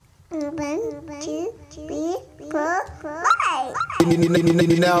You're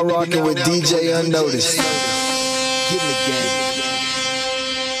now rocking with DJ-Unnoticed. Get in the game.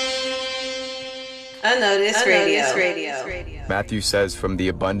 Unnoticed Radio. Matthew says, from the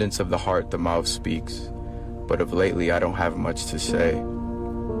abundance of the heart, the mouth speaks. But of lately, I don't have much to say.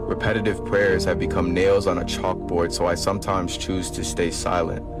 Repetitive prayers have become nails on a chalkboard, so I sometimes choose to stay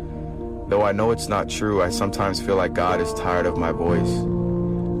silent. Though I know it's not true, I sometimes feel like God is tired of my voice.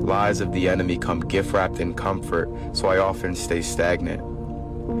 Lies of the enemy come gift-wrapped in comfort, so I often stay stagnant.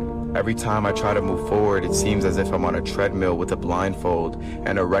 Every time I try to move forward, it seems as if I'm on a treadmill with a blindfold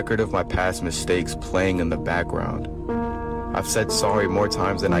and a record of my past mistakes playing in the background. I've said sorry more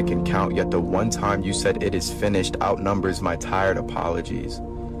times than I can count, yet the one time you said it is finished outnumbers my tired apologies.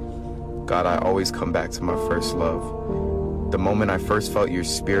 God, I always come back to my first love. The moment I first felt your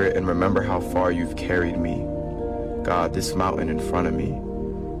spirit and remember how far you've carried me. God, this mountain in front of me.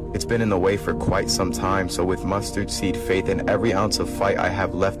 It's been in the way for quite some time, so with mustard seed faith and every ounce of fight I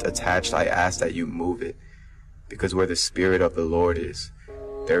have left attached, I ask that you move it. Because where the Spirit of the Lord is,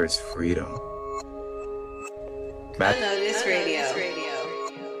 there is freedom. Unnoticed Radio.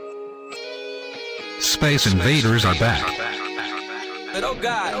 Space Invaders are back. But oh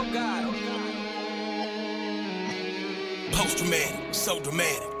God. Post-dramatic, so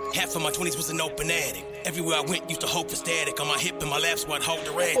dramatic. Half of my 20s was an open attic. Everywhere I went, used to hope for static. On my hip and my lap, so I'd hold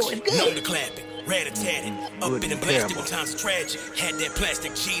the ratchet. Known to clap it, rat-a-tat-it. Up in and blasted when times are tragic. Had that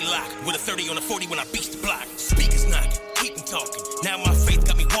plastic G-lock with a 30 on a 40 when I beat the block. Speakers knocking, keep them talking. Now my faith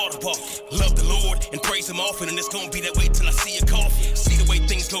got me water walking. Love the Lord and praise him often, and it's gonna be that way till I see a coffin. See the way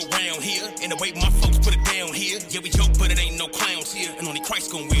things go round here, and the way my folks put it down here. Yeah, we joke, but it ain't no clowns here, and only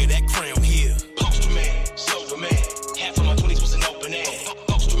Christ gonna wear that crown here. Post-dramatic, so dramatic. Half of my 20s was an open attic.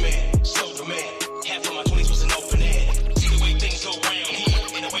 Post-dramatic, so dramatic. Half of my 20s was an open attic. See the way things go round here,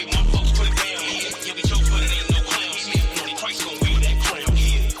 and the way my folks put it down here. Yeah, we joke, but it ain't no clowns here, and only Christ gonna wear that crown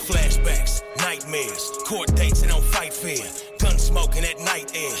here. Flashbacks, nightmares, court dates and on fight fair. Gun smoking at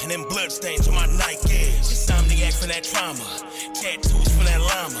night air, and then blood stains on my nightgowns. Insomniac for that trauma, tattoos for that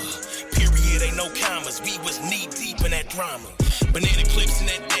llama. Period, ain't no commas, we was knee deep in that drama. Banana clips in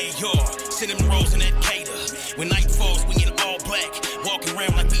that AR, cinnamon rolls in that cater. When night falls, we in all black, walking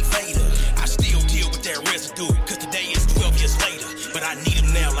around like we Vader. I still deal with that residue, cause today is 12 years later. But I need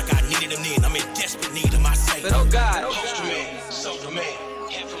him now like I needed him then. I'm in desperate need of my savior. But oh God, post-dramatic, so dramatic.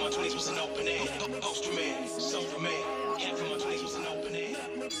 Half of my 20s was an open air. Post-dramatic, so dramatic. Half of my 20s was an open air.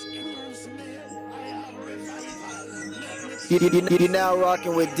 You're now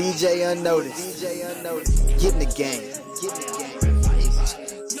rocking with DJ-Unnoticed. Get in the game.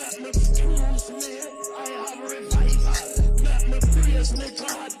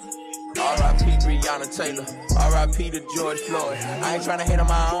 R.I.P. Breonna Taylor, R.I.P. to George Floyd. I ain't tryna hate on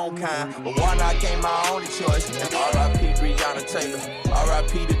my own kind, but why not came my only choice? R.I.P. Breonna Taylor,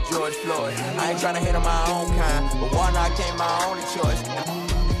 R.I.P. to George Floyd. I ain't tryna hate on my own kind, but why not came my only choice?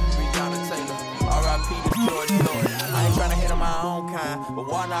 Breonna Taylor, R.I.P. to George Floyd. I ain't tryna hate on my own kind, but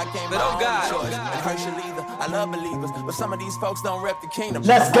why not came my only choice? And Herschel either, I love believers, but some of these folks don't rep the kingdom.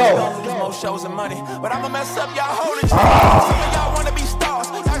 Let's go. Don't lose more shows and money, but I'ma mess up y'all holy shit. Some of y'all wanna be stars.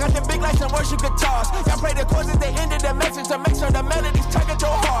 Y'all got them big lights and worship guitars. Y'all play the chords at the end of the message to make sure the melodies tug at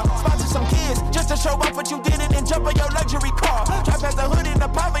your heart. Sponsor some kids just to show off what you did it and jump in your luxury car. Drive past the hood in the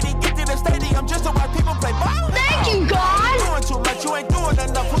poverty, get to the stadium just to watch people play ball. Thank you, God. Doing too much, you ain't doing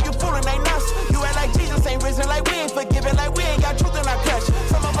enough. Who you fooling ain't us. You act like Jesus ain't risen, like we ain't forgiven, like we ain't got truth in our clutch.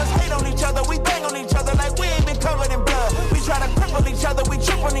 Some of us hate on each other, we bang on each other like we ain't been covered in blood. We try to cripple each other, we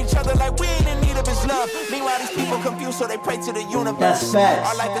trip on each other like we ain't in need of his love. Meanwhile, these people confused, so they pray to the universe. That's facts.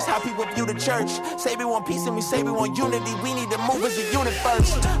 Our life is how people view the church. Say we want peace and we say we want unity. We need to move as a unit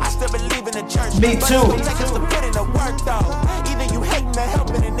first. I still believe in the church. Me but too. It take us to put in the work though. Either you hating or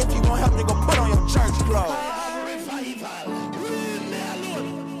helping, and if you gon' help, then go put on your church clothes.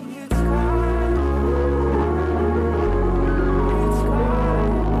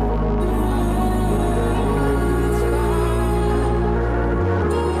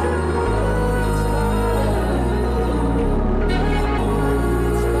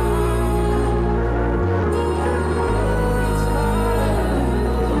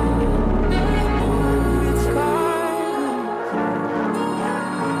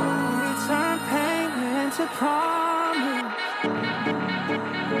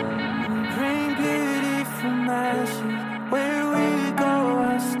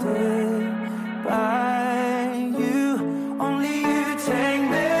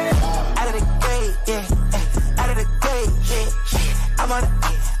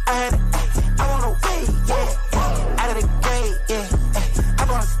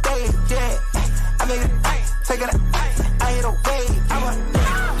 taking it. I hit a wave. I'm a,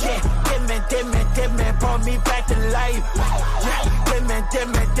 yeah, dead man, brought me back to life. Yeah, dead man,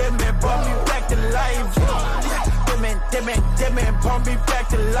 brought me back to life. Dead man, brought me back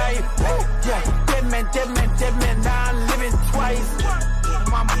to life. Yeah, dead man, now I'm living twice.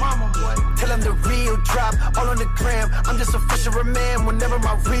 My mama, boy. Tell him the real drop, all on the gram. I'm just a fisher man whenever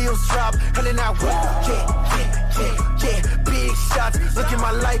my reels drop. Hellin' out, yeah. Big shots. Look at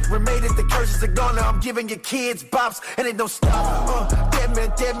my life, remade it. The curses are gone. Now I'm giving your kids bops, and it don't stop. Dead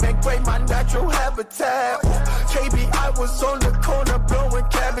man, great, my natural habitat. KB, I was on the corner blowing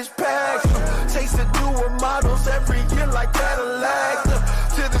cabbage bags. Chasing newer models every year like Cadillac.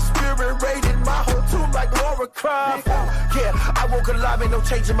 To the spirit rated my whole tomb like Laura Croft. Yeah, I woke alive, ain't no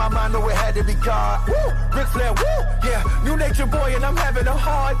changing my mind, no it had to be God. Woo, Ric Flair, woo, yeah, new nature boy, and I'm having a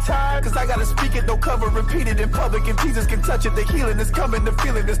hard time. Cause I gotta speak it, no cover, repeat it in public. If Jesus can touch it, the healing is coming, the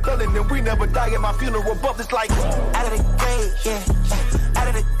feeling is stunning. And we never die at my funeral, but it's like out of the gate, yeah, out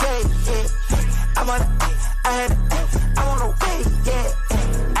of the gate, yeah. I'm on a way,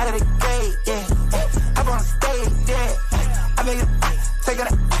 yeah, out of the gate, yeah. I'm on stage, yeah. I mean, taking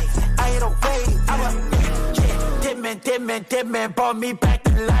it, I hit a wave. I'm a, yeah, dead man, brought me back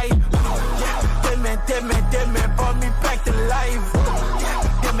to life. Yeah, dead man, brought me back to life.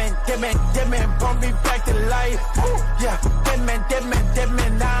 Dead man, brought me back to life. Yeah, dead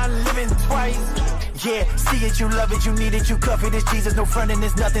man, now I'm living twice. Yeah, see it, you love it, you need it, you cuff it. It's Jesus, no frontin',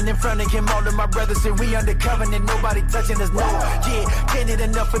 there's nothing in front of him. All of my brothers and we under covenant, nobody touching us, no. Yeah, can't get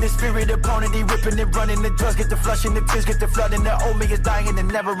enough of the spirit upon it. He ripping and running, the drugs get the flushing, the tears get the flooding, the old me is dying and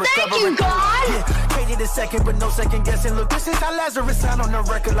never recovering. Thank you, God! Yeah, can't get a second, but no second guessing. Look, this is how Lazarus sound on the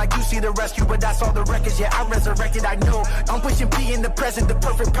record. Like you see the rescue, but I saw the records. Yeah, I resurrected, I know. I'm pushing P in the present, the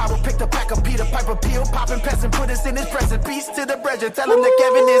perfect power. Picked a pack of Peter Piper, peel, popping peasant, put us in his present. Peace to the brethren, tell him that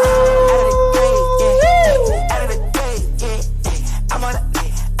Gavin is out of the gate, yeah. Out of the gate, yeah. I'm on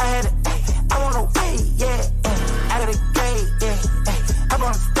a way, yeah. Out of the gate, yeah. I'm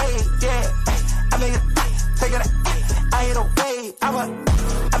on stage, yeah. I mean, taking it, I hit a wave. I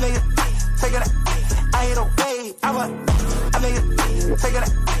mean, taking it, I hit a wave. I mean, taking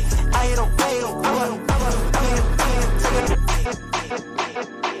it, I hit a wave.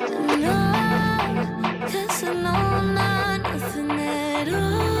 No, 'cause I know I'm not nothing at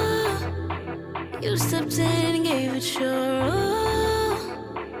all. You stepped in and gave it your all.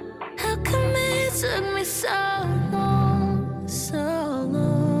 How come it took me so long, so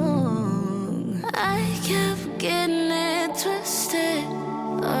long? I kept getting it twisted.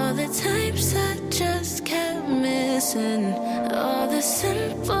 All the times I just kept missing. All the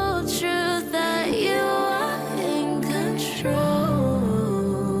simple truth that you are in control.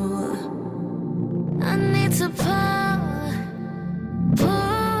 I need to pause.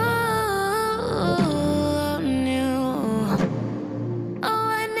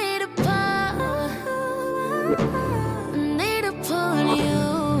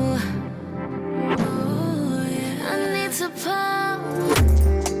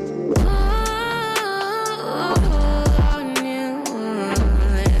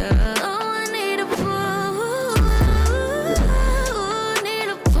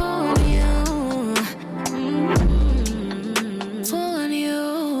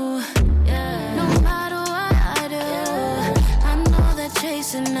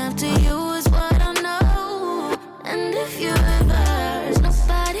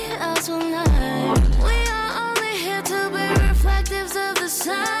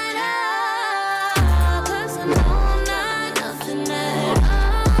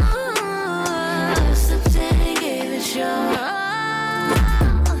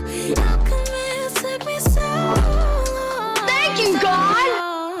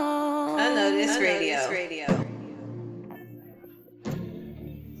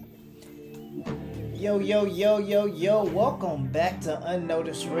 Yo, welcome back to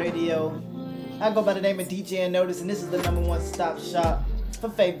Unnoticed Radio. I go by the name of DJ-Unnoticed, and this is the #1 stop shop for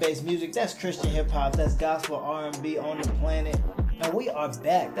faith-based music. That's Christian hip-hop, that's gospel R&B on the planet. And we are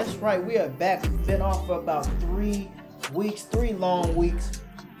back. That's right, we are back. We've been off for about 3 weeks, 3 long weeks.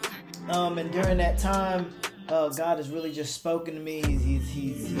 And during that time, God has really just spoken to me.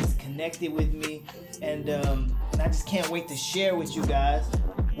 He's connected with me. And I just can't wait to share with you guys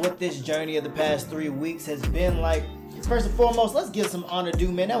what this journey of the past 3 weeks has been like. First and foremost, let's give some honor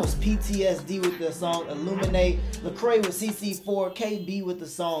due, man. That was PTSD with the song Illuminate, Lecrae with CC4, KB with the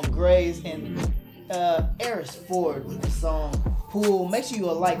song Grays, and Eris Ford with the song Pool. Make sure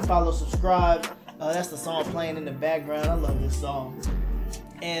you like, follow, subscribe. That's the song playing in the background. I love this song.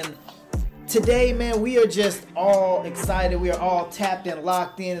 And Today, man, we are just all excited. We are all tapped and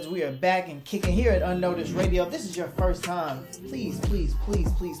locked in as we are back and kicking here at Unnoticed Radio. If this is your first time, please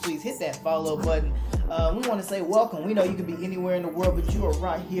hit that follow button. We want to say welcome. We know you could be anywhere in the world, but you are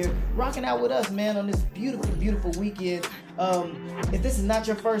right here rocking out with us, man, on this beautiful weekend. If this is not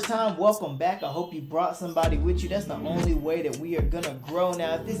your first time, welcome back. I hope you brought somebody with you. That's the only way that we are gonna grow.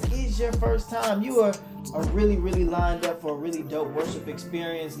 Now, if this is your first time, you are really lined up for a really dope worship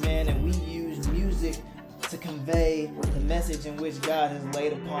experience, man, and we use music to convey the message in which God has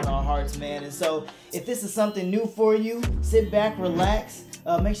laid upon our hearts, man. And so if this is something new for you, sit back, relax.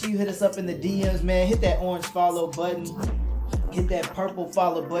 Make sure you hit us up in the DMs, man. Hit that orange follow button. Hit that purple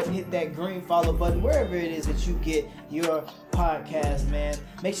follow button. Hit that green follow button. Wherever it is that you get your podcast, man.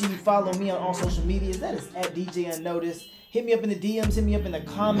 Make sure you follow me on all social medias. That is at DJ-Unnoticed. Hit me up in the DMs. Hit me up in the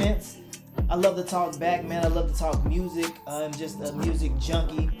comments. I love to talk back, man. I love to talk music. I'm just a music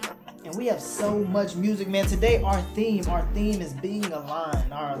junkie. And we have so much music, man. Today, our theme is being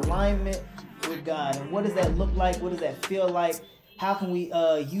aligned. Our alignment with God. And what does that look like? What does that feel like? How can we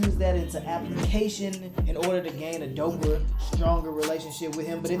use that into application in order to gain a doper, stronger relationship with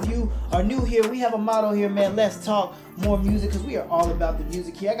Him? But if you are new here, we have a motto here, man. Let's talk more music, because we are all about the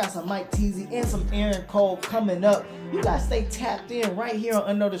music here. I got some Mike Teezy and some Aaron Cole coming up. You guys stay tapped in right here on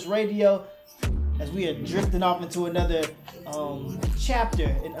Unnoticed Radio as we are drifting off into another chapter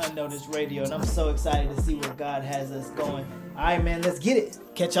in Unnoticed Radio. And I'm so excited to see where God has us going. All right, man, let's get it.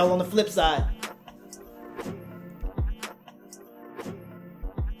 Catch y'all on the flip side.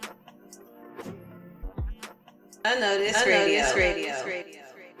 Unnoticed Radio.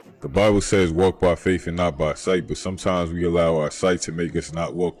 The Bible says walk by faith and not by sight, but sometimes we allow our sight to make us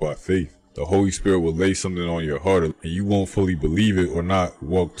not walk by faith. The Holy Spirit will lay something on your heart and you won't fully believe it or not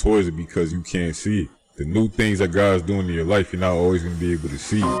walk towards it because you can't see it. The new things that God's doing in your life, you're not always going to be able to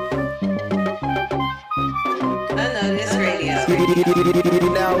see it. Unnoticed Radio.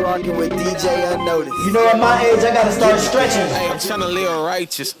 You're now rocking with DJ-Unnoticed. You know, at my age, I gotta start stretching. Hey, I'm trying to live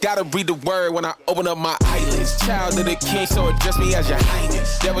righteous. Gotta read the word when I open up my eyelids. Child of the king, so address me as your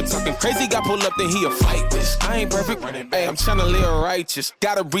highness. Devil talking crazy, got pulled up, then he a fight this. I ain't perfect. Hey, I'm trying to live righteous.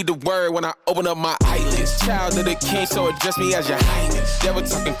 Gotta read the word when I open up my eyelids. Child of the king, so address me as your highness. Devil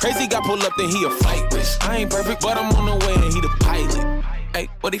talking crazy, got pulled up, then he a fight this. I ain't perfect, but I'm on the way and he the pilot. Hey,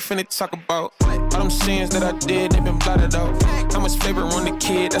 what he finna talk about? All them sins that I did, they been blotted out. How much favor on the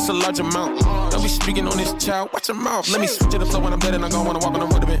kid? That's a large amount. Don't be speaking on this child, watch your mouth. Let me switch it up so when I'm dead and I gon' wanna walk on the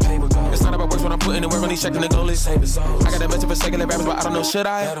road a bit. It's not about works when I'm putting the work on these checking the goalies. I got a message for secular rappers, but I don't know, should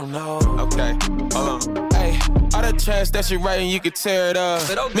I? I don't know. Okay, hold on. Hey, all that trash that you writing, you can tear it up.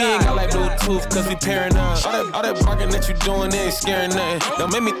 Me ain't got like Bluetooth, cause we pairing up. All that barking that you doing, they ain't scaring nothing.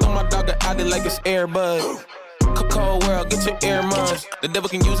 Don't make me throw my dog out there like it's Airbud. Cold world, get your ear muffs. The devil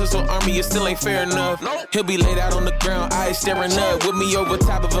can use us on army, it still ain't fair enough. He'll be laid out on the ground, eyes staring up. With me over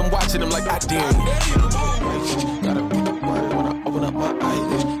top of him, watching him like I dare you. Gotta read the word when I open up my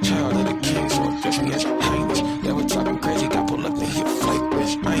eyelids. Child of the king, so address me as your highness. Devil talking crazy, got pulled up and hit flight,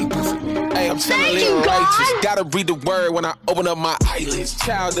 bitch. I ain't perfect. Hey, I'm trying to live righteous. Gotta read the word when I open up my eyelids.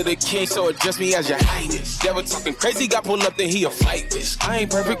 Child of the king, so address me as your highness. Devil talking crazy, got pulled up, then he a fight bitch. I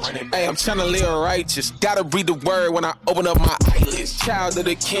ain't perfect. Hey, I'm trying to live righteous. Gotta read the word when I open up my eyelids. Child of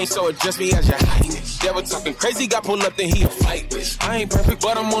the king, so address me as your highness. Devil talking crazy, got pulled up, then he a fight bitch. I ain't perfect,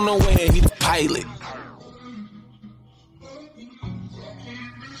 but I'm on the way and he the pilot.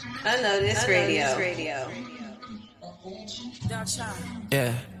 Unnoticed Radio.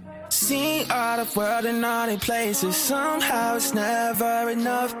 Yeah. Seen all the world in all their places. Somehow it's never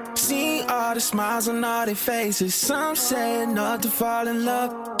enough. Seen all the smiles on all their faces. Some say enough to fall in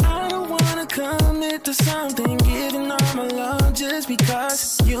love. I don't wanna commit to something, giving all my love just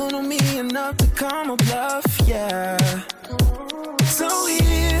because you know me enough to call my bluff, yeah. So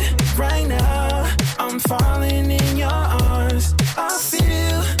here, right now, I'm falling in your arms. I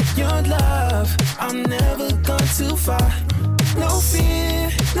feel your love, I'm never gone too far. No fear,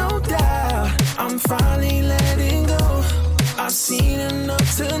 no doubt, I'm finally letting go. I've seen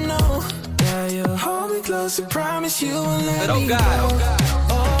enough to know that you'll hold me close and promise you won't let me go.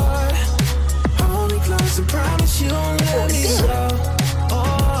 Oh, hold me close and promise you won't let me go.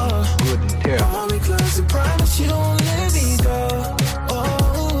 Oh, hold me close and promise you won't let me go.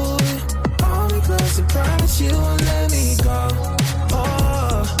 Oh, hold me close and promise you won't let me go.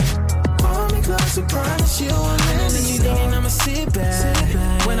 Oh, hold me close and promise you won't let me go. I'ma sit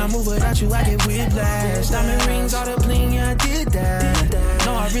back. When I move without you, I get whiplash. Diamond rings, all the bling, yeah, I did that.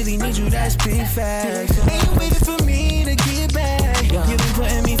 No, I really need you, that's big facts. Ain't waiting for me to get back. You've been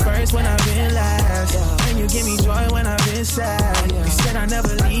putting me first when I've been last. And you give me joy when I've been inside. You said I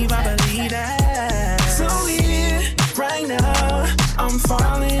never leave, I believe that. So here, right now, I'm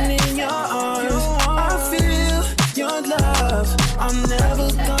falling in your arms. I feel your love. I'm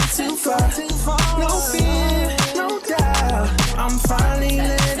never gone too far. No fear, no doubt. I'm finally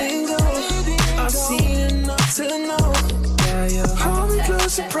letting go. I've seen enough to know. Yeah, yeah. Hold me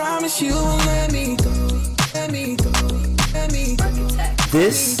close, I promise you won't let me go. Let me go. Let me go.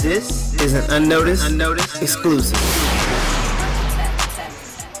 This is an unnoticed exclusive.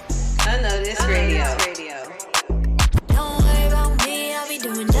 Unnoticed Radio. Don't worry about me, I'll be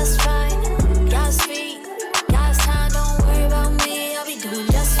doing just fine. Godspeed, God's time, don't worry about me, I'll be doing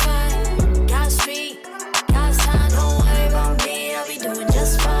just fine. Godspeed, God's time, don't worry about me, I'll be doing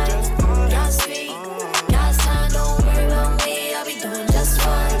just fine. Godspeed, God's time, don't worry about me, I'll be doing just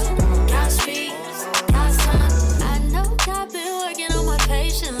fine. Godspeed, God's time. I know I've been working on my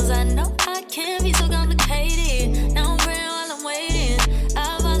patience, I know I can't be so complicated. Now I'm praying while I'm waiting.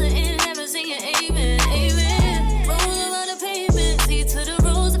 Our Father in heaven singing amen, amen. Rolls around the pavement, see to the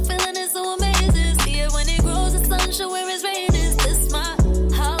rose, the feeling is so amazing. See it when it grows, the sun show where it's raining. This my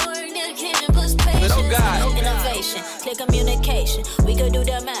hard work, dedication, plus patience. Innovation, clear communication. We could do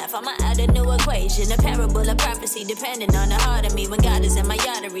the math, I'ma add a new equation. A parable of prophecy, depending on the heart of me. When God is in my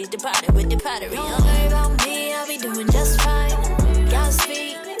arteries, departed with the pottery. Don't worry about me, I'll be doing just fine.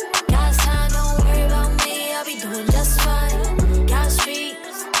 Godspeed, God's time, don't worry about me, I'll be doing just fine. Godspeed,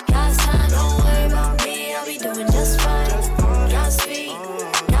 God's time, don't worry about me, I'll be doing just fine. Godspeed,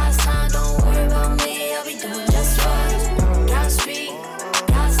 God's time, don't worry about me, I'll be doing just fine. Godspeed,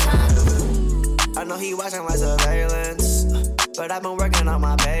 God's time. I know he watching like surveillance, but I've been working on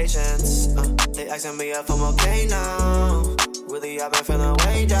my patience. They asking me if I'm okay now. Really, I've been feeling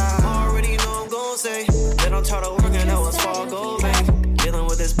way down. Already know I'm gon' say they don't try to work and know it's fall go back. Dealing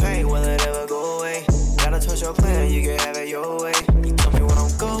with this pain, will it ever go away? Gotta touch your plan, you can have it your way. You tell me what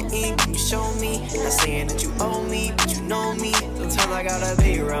I'm going, you show me. Not saying that you owe me, but you know me. Sometimes I gotta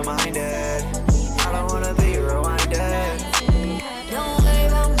be reminded. I don't wanna be reminded. Don't worry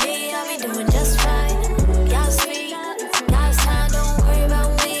about me, I'll be doing just fine. Godspeed, God's time, don't worry about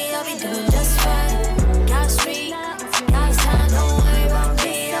me, I'll be doing just fine. Godspeed, God's time, don't worry about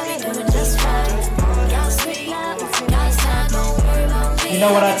me, I'll be doing just fine. Godspeed, God's time, don't worry about me. You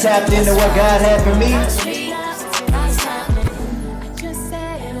know when I tapped into what God had for me? Godspeed, God's time. I just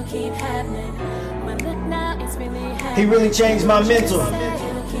said it'll keep happening, but look now, it's really happening. He really changed my mental.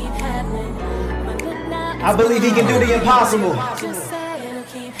 It'll keep happening, but look now, I believe he can do the impossible. just said it'll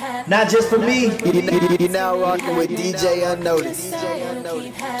keep happening. Not just for me, You're now rocking with DJ-Unnoticed.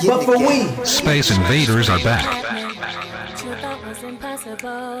 but for we. Space Invaders are back. You thought was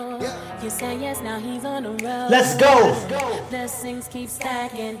impossible. You say yes, now he's on the road. Let's go. Blessings keep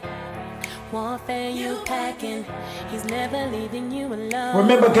stacking. Warfare you packing. He's never leaving you alone.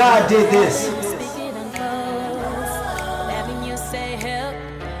 Remember, God did this. Speak it on close. Whenever you say help,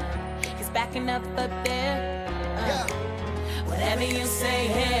 he's backing up there. Whatever you say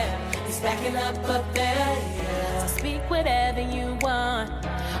here, he's backing up there. So speak whatever you want.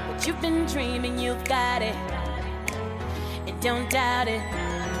 What you've been dreaming, you've got it. And don't doubt it.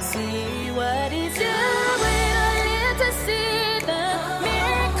 See what he's doing. I live to see the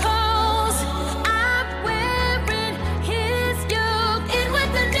miracles. I'm wearing his yoke. In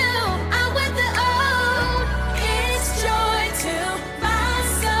with the new, out with the old. It's joy to my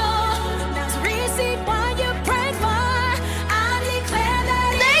soul. Now receive what you pray for. I declare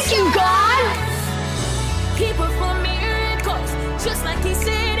that. Thank you, God. He performed miracles just like he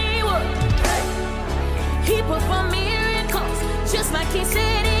said he would. He performed miracles just like he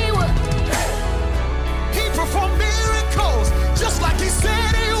said he would. He performed miracles just like he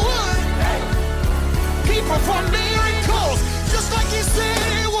said he would. He performed miracles just like he said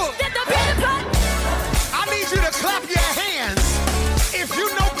he would. I need you to clap your hands if you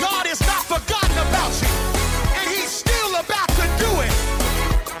know God has not forgotten about you and he's still about to do it.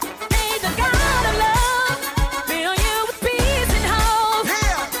 He's the God of love, fill you with peace and hope.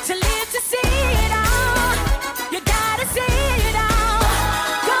 Yeah. To live to see it all, you gotta see it all.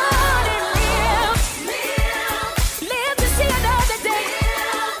 God and live to see another day.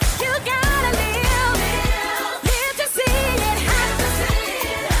 You gotta live to see it happen.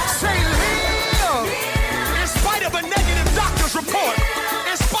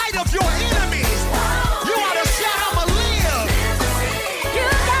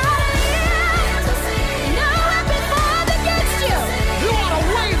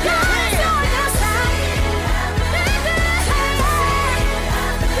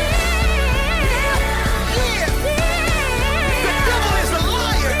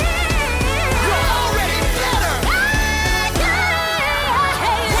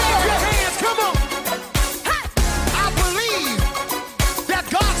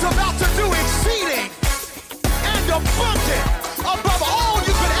 abundant, above all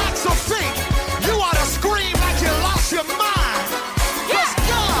you could ask or think. You ought to scream like you lost your mind. Because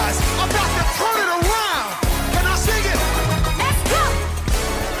God's about to turn it around. Can I sing it? Let's go.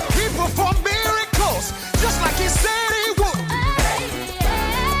 He performed miracles just like he said he would.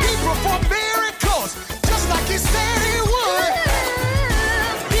 He performed miracles just like he said he would.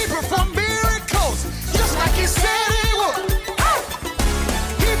 He performed miracles just like he said he would.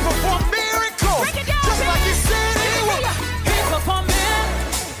 He performed miracles just like he said he would. He performed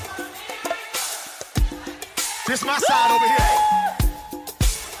miracles. This my side over here.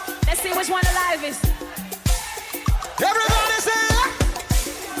 Let's see which one alive is. Everybody say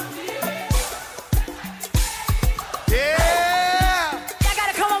yeah. Y'all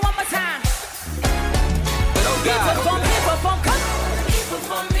gotta come on one more time. Oh God. He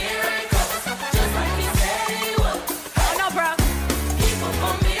performed miracles, just like he said he would. Oh no, bro. He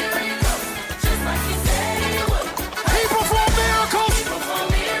performed miracles, just like he said he would. He performed miracles. He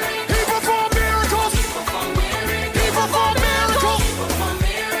performed miracles. He performed miracles. He performed miracles.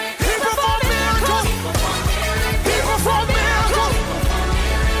 He performed miracles. He performed miracles. He performed miracles.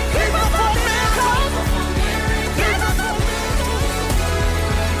 He performed miracles.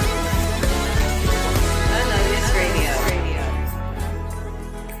 Unnoticed Radio.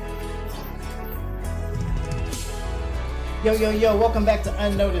 Yo, welcome back to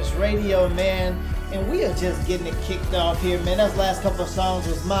Unnoticed Radio, man. And we are just getting it kicked off here, man. Those last couple of songs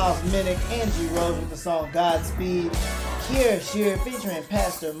was Miles, Minnick, Angie Rose with the song Godspeed, Kierra, Sheared featuring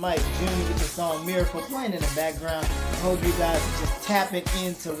Pastor Mike Jr. with the song Miracle playing in the background. I hope you guys are just tapping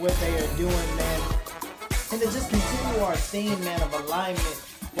into what they are doing, man. And to just continue our theme, man, of alignment.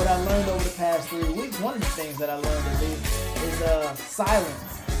 What I learned over the past 3 weeks, one of the things that I learned at least is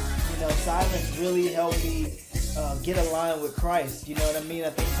silence. You know, silence really helped me get aligned with Christ. You know what I mean? I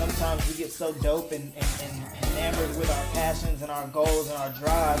think sometimes we get so dope and enamored with our passions and our goals and our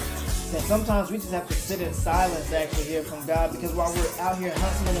drive that sometimes we just have to sit in silence to actually hear from God, because while we're out here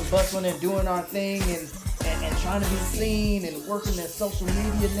hustling and bustling and doing our thing and trying to be seen and working in social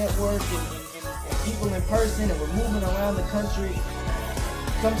media network and people in person, and we're moving around the country,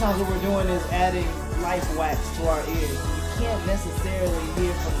 sometimes what we're doing is adding life wax to our ears. You can't necessarily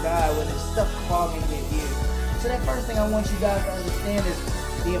hear from God when there's stuff clogging your ears. So that first thing I want you guys to understand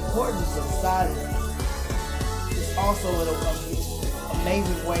is the importance of silence. It's also an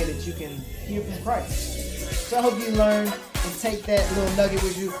amazing way that you can hear from Christ. So I hope you learn and take that little nugget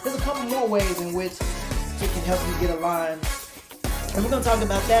with you. There's a couple more ways in which it can help you get aligned. And we're going to talk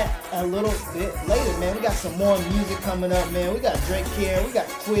about that a little bit later, man. We got some more music coming up, man. We got Drakare, we got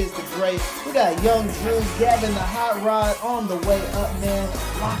Quiz the Great, we got Young Drew, Gavin the Hotrod on the way up, man.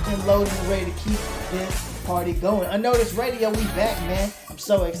 Locked and loaded and ready to keep this party going. Unnoticed Radio, we back, man. I'm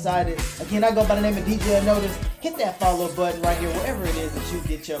so excited. Again, I go by the name of DJ-Unnoticed. Hit that follow button right here, wherever it is that you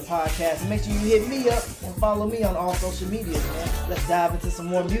get your podcast. And make sure you hit me up and follow me on all social medias, man. Let's dive into some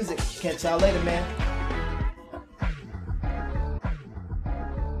more music. Catch y'all later, man.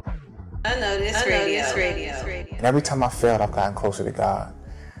 Unnoticed Radio. And every time I failed, I've gotten closer to God,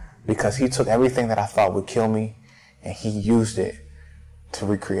 because he took everything that I thought would kill me and he used it to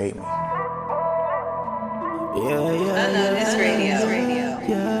recreate me. Unnoticed Radio.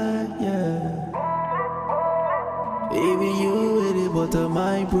 Baby, you with it, but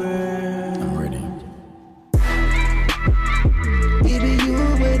my breath. I'm ready. Baby, you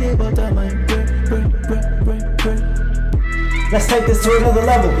with it, but my breath. Let's take this to another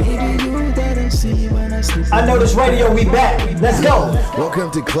level. Unnoticed Radio, we back. Let's go.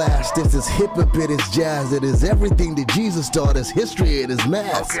 Welcome to class. This is hip hop, it is jazz. It is everything that Jesus taught us. History, it is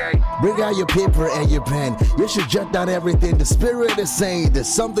math. Okay. Bring out your paper and your pen. You should jot down everything the Spirit is saying. There's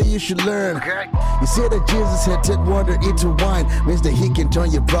something you should learn. Okay. You see that Jesus had turned water into wine. Means that he can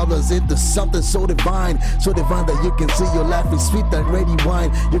turn your problems into something so divine that you can see your life is sweet like ready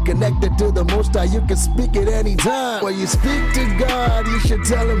wine. You're connected to the Most High. You can speak at any time. When you speak to God, you should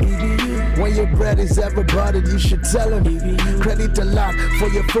tell him. When your bread is ever buttered, you should tell him. Credit a lot for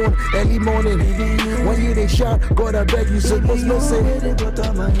your phone early morning. When you they shout, God, I beg you, supposed to say.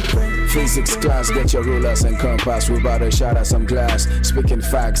 Physics class, get your rulers and compass. We're about to shout at some glass. Speaking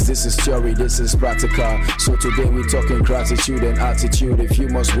facts, this is theory, this is practical. So today we talking gratitude and attitude. If you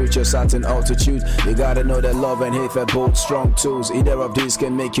must reach a certain altitude, you gotta know that love and hate are both strong tools. Either of these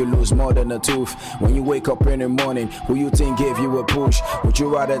can make you lose more than a tooth. When you wake up in the morning, who you think gave you a push? Would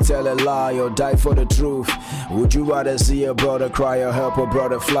you rather tell a lie or die for the truth? Would you rather see a brother cry or help a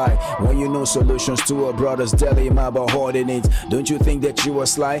brother fly? When you know solutions to a brother's dilemma but hoarding it, don't you think that you are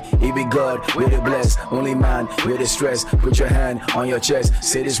sly? It be God with a bless, only man with a stress. Put your hand on your chest,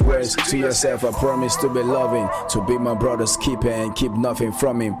 say these words to yourself. I promise to be loving, to be my brother's keeper and keep nothing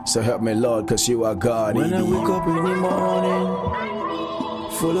from him. So help me Lord, cause you are God. When I wake up in the morning,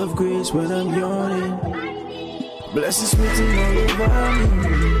 full of grace when I'm yawning, blessings written all over me.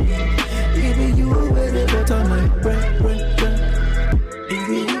 Even you with it, but I'm like breath.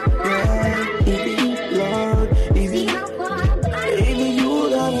 Even you, God, even you, Lord, even you,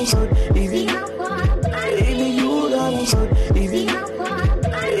 that was hurt, even you, that was hurt, even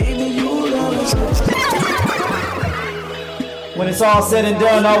you, that was hurt. When it's all said and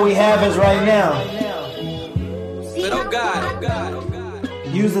done, all we have is right now.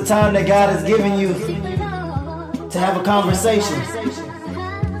 Use the time that God has given you to have a conversation.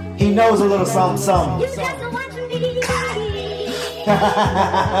 He knows a little something.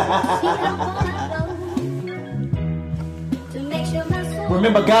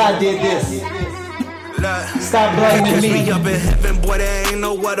 Remember, God did this. Stop blaming me. Up in heaven, boy, there ain't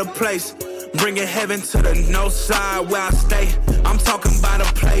no other place. Bringing heaven to the no side where I stay. I'm talking about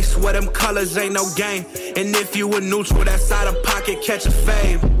a place where them colors ain't no game. And if you were neutral, that's out of pocket, catch a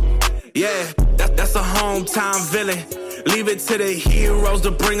fade. Yeah, that's a hometown villain. Leave it to the heroes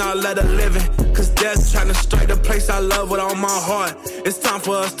to bring all of the living. Cause death's trying to strike the place I love with all my heart. It's time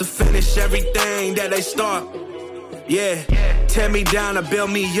for us to finish everything that they start. Yeah, tear me down or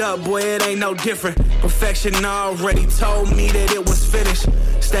build me up, boy, it ain't no different. Perfection already told me that it was finished.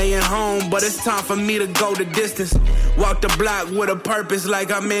 Staying home, but it's time for me to go the distance. Walk the block with a purpose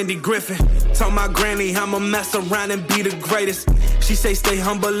like I'm Andy Griffin. Told my granny I'ma mess around and be the greatest. She say stay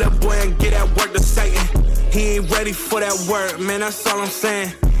humble, little boy, and get at work to Satan. He ain't ready for that work, man, that's all I'm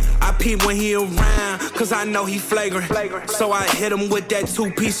saying. I peep when he around, cause I know he flagrant. So I hit him with that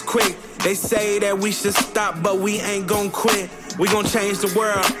two-piece quick. They say that we should stop, but we ain't gon' quit. We gon' change the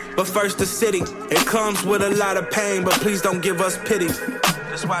world, but first the city. It comes with a lot of pain, but please don't give us pity.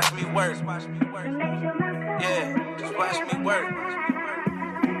 Just watch me work. Yeah, just watch me work.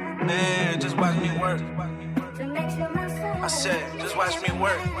 Man, just watch me work. I said, just watch me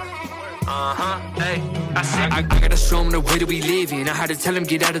work. Hey, I gotta show him the way that we live in. I had to tell him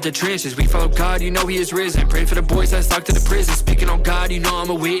get out of the trenches. We follow God, you know he is risen. Pray for the boys that's locked in the prison. Speaking on God, you know I'm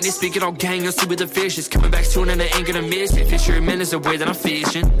a witness. Speaking on gang, you'll see where the fish is. Coming back soon and I ain't gonna miss it. Fisher men is the way that I'm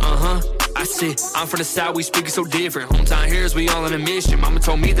fishing. I said, I'm from the side, we speaking so different. Hometown heroes, we all on a mission. Mama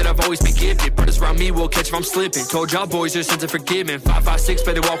told me that I've always been gifted. Brothers around me will catch if I'm slipping. Told y'all boys your sins are forgiven. 556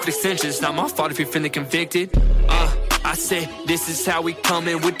 better walk with extensions. Not my fault if you're feeling convicted. I said, this is how we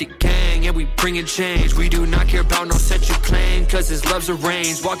coming with the gang, and we bringing change. We do not care about no set you claim, cause his love's a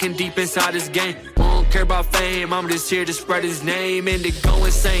range. Walking deep inside his game, won't care about fame. I'm just here to spread his name and to go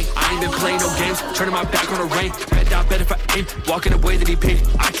insane. I ain't been playing no games, turning my back on the rain. Bet I bet if I aim, walking the way that he picked.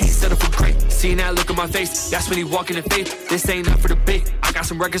 I can't settle for great, seeing that look on my face, that's when he walking in faith. This ain't not for debate, I got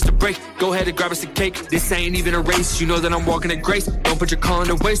some records to break. Go ahead and grab us a cake, this ain't even a race. You know that I'm walking in grace, don't put your call in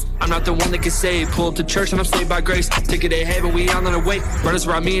the waist. I'm not the one that can save, pull up to church and I'm saved by grace. Ticket to heaven, we on the way. Brothers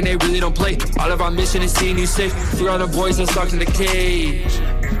around me and they really don't play. All of our mission is seeing you safe. Through all the boys that's locked in the cage.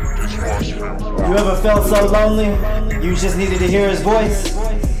 You ever felt so lonely, you just needed to hear his voice?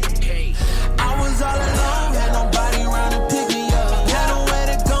 I was all alone, had nobody around to pick me up. Had nowhere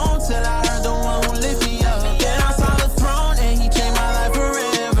to go till I heard the one who lift me up. Then I saw the throne and he changed my life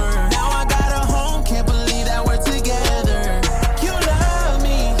forever. Now I got a home, can't believe that we're together. You love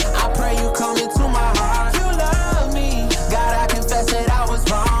me, I pray you come into my heart. You love me, God, I confess that I was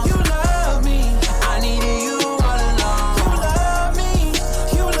wrong. You love me, I needed you all along. You love me,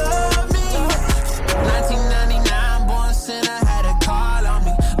 you love me. 1999, born sinner, had a call on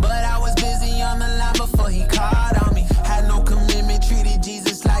me, but I was busy on the line before he called on me. Had no commitment, treated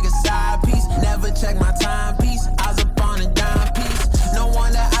Jesus like a side piece. Never checked my timepiece, I was up on a dime piece. No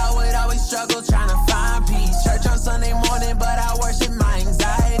wonder I would always struggle trying to find peace. Church on Sunday morning, but I worship my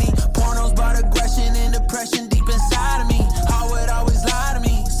anxiety. Pornos brought aggression and depression deep inside of me. I would always lie to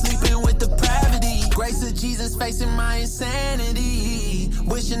me, sleeping with depravity. Grace of Jesus facing my insanity.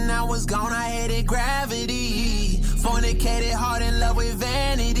 Wishing I was gone, I hated gravity. Fornicated, heart in love with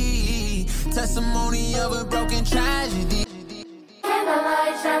vanity. Testimony of a broken tragedy.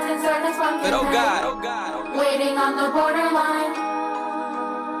 Candlelight shines in darkness, one can hide. Waiting on the borderline.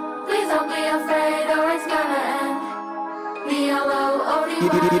 Please don't be afraid or it's gonna end.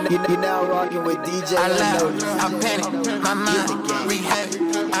 You're now rocking with DJ. I laugh, I panic, my mind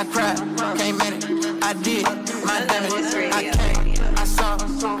I cried, came in it, I did my damage. I came, I saw,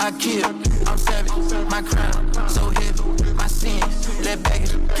 I my kid, I'm savage. My crown, so heavy. My sins, let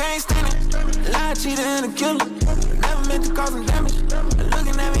baggage. Can't stand it. Lie, cheater, and a killer. Never meant to cause them damage.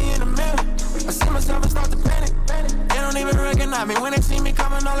 Looking at me in the mirror, I see myself and start to panic. They don't even recognize me. When they see me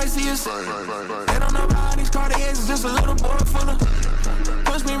coming, all they see is they don't know about these Cartiers. It's just a little boy full of.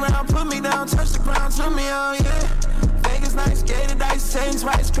 Push me around, put me down, touch the ground, turn me on, yeah. Vegas nights, gated dice, saying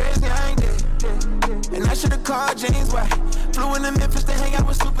twice, crazy, I ain't dead. And I should've called James White. Flew into Memphis to hang out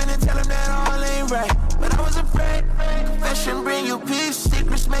with Snoop and tell him that all ain't right. But I was afraid. Confession bring you peace,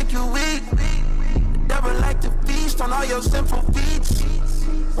 secrets make you weak. The devil like to feast on all your sinful feats.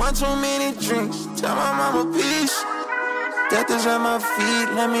 One too many drinks, tell my mama peace. Death is at my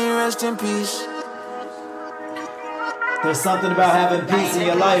feet, let me rest in peace. There's something about having peace in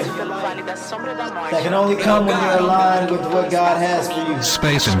your life that can only come when you're aligned with what God has for you.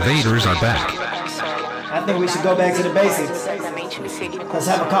 Space Invaders are back. I think we should go back to the basics. Let's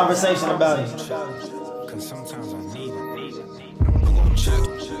have a conversation about it. Cause sometimes I need it. I'm gon' check.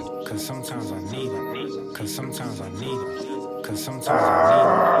 Cause sometimes I need it. Cause sometimes I need it. Cause sometimes I need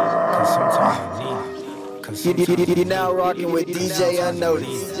it. Cause sometimes I need it. You're now rocking with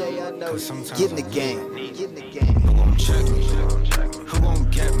DJ-Unnoticed. Get in the game. Who gon' check me? Who gon'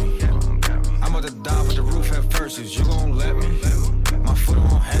 get me? I'm about to dive with the roof at first. Is you gon' let me? My foot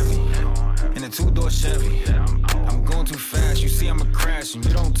on heavy. In a two-door Chevy. I'm going too fast. You see I'm a crash and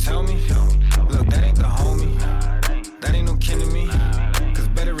you don't tell me. Look, that ain't the homie. That ain't no kin to me. Cause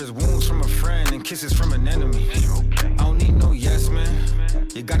better is wounds from a friend than kisses from an enemy. I don't need no yes man.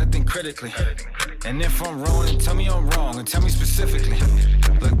 You gotta think critically. And if I'm wrong, then tell me I'm wrong. And tell me specifically.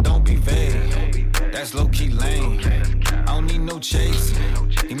 Look, don't be vague. That's low-key lame. I don't need no chase.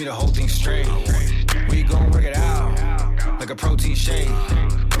 Give me the whole thing straight. We gon' work it out like a protein shake.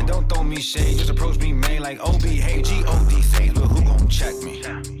 And don't throw me shade. Just approach me, man, like OB. Hey, G-O-D say, look, who gon' check me?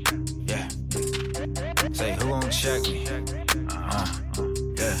 Yeah. Say, who gon' check me?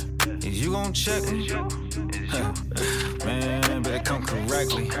 Yeah. Is you gon' check me? Man, better come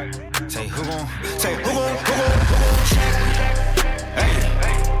correctly. Say, who gon' check me? Hey,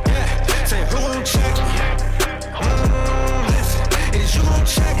 yeah. Say, who gon' check me? Listen, is you gon'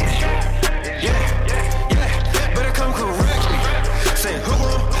 check me? Yeah, better come correctly. Say, who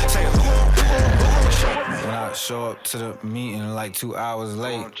gon' check me? When I show up to the meeting like 2 hours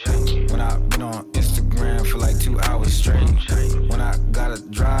late. When I been on Instagram for like 2 hours straight. When I gotta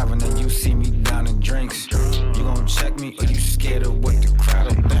drive and then you see me down in drinks. You gon' check me or you scared of what the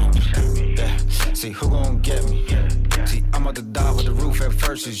crowd'll think? Yeah, see who gon' get me? See, I'm about to dive with the roof at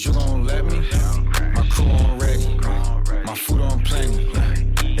first. Is you gon' let me? My crew on ready, my food on plenty.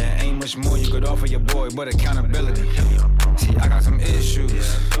 There ain't much more you could offer your boy but accountability. See, I got some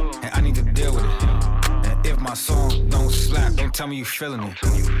issues and I need to deal with it. And if my song don't slap, don't tell me you feeling it.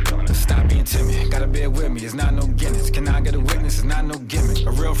 Stop being timid, gotta bear with me. It's not no Guinness. Can I get a witness? It's not no gimmick.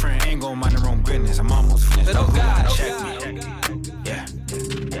 A real friend ain't gon' mind their own business. I'm almost finished. Oh God, check me. Yeah.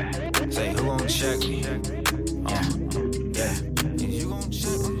 Say who gon' check me? Yeah. You gon'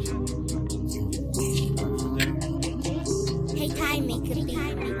 check me? Hey, time maker.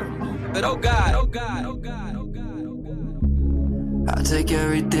 But oh God. I take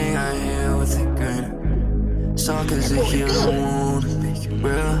everything I hear with a grain. Song cause it heal the wound and make it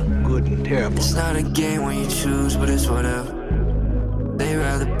real. Good and terrible. It's not a game when you choose, but it's whatever. They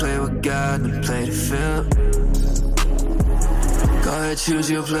rather play with God than play the field. Go ahead, choose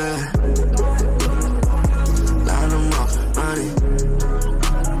your play. Line them up, money.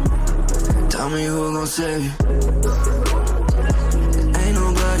 Tell me who gon' save you. Ain't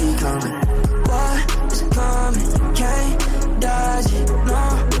nobody coming. What is coming? Can't dodge it. No,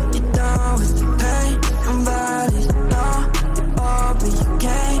 you're done with the pain. Somebody know it all, but you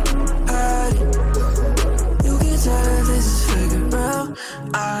can't hide it. You can tell if this is fake or real.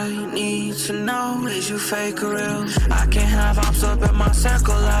 I need to know, is you fake or real? I can't have arms up in my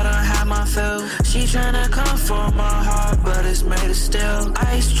circle, I don't have my fill. She tryna come for my heart, but it's made of steel.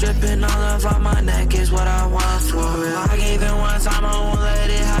 Ice dripping all over my neck is what I want for real. I gave it one time, I won't let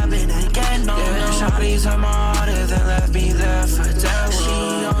it happen again, no. Shawty's hurt my heart and then left me there for dead.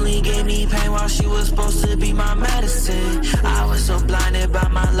 She only gave me pain while she was supposed to be my medicine. I was so blinded by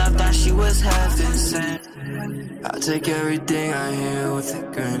my love, thought she was heaven sent. I take everything I hear with a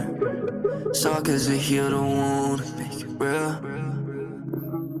grin. Saw cause it heal the wound and make it real.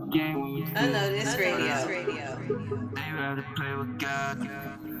 Unnoticed Radio. They rather play with God.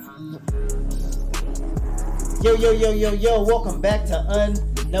 Yo, welcome back to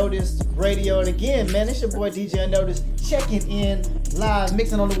Unnoticed Radio. And again, man, it's your boy DJ-Unnoticed checking in live,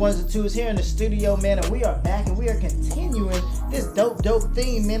 mixing on the ones and twos here in the studio, man. And we are back and we are continuing this dope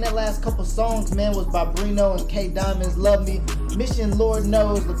theme, man. That last couple songs, man, was by Brenno and K Diamonds, Love Me, Mission Lord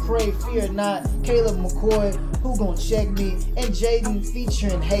Knows, Lecrae, Fear Not, Caleb McCoy, Who Gon' Check Me, and Jaden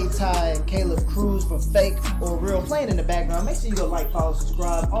featuring Hey Ty and Caleb Cruz for Fake or Real playing in the background. Make sure you go like, follow,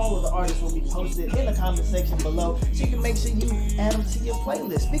 subscribe. All of the artists will be posted in the comment section below, so you can make sure you add them to your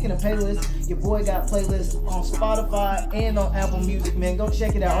playlist. Speaking of playlists, your boy got playlists on Spotify and on Apple Music, man. Go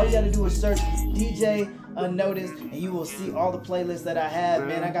check it out. All you gotta do is search DJ-Unnoticed and you will see all the playlists that I have,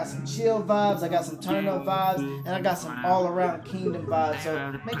 man. I got some chill vibes, I got some turn up vibes, and I got some all around kingdom vibes.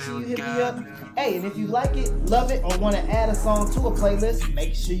 So make sure you hit me up. Hey, and if you like it, love it, or want to add a song to a playlist,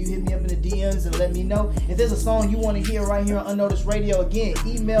 make sure you hit me up in the DMs and let me know. If there's a song you want to hear right here on Unnoticed Radio, again,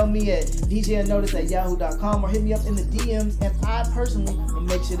 email me at DJ-Unnoticed@yahoo.com or hit me up in the DMs, and I personally will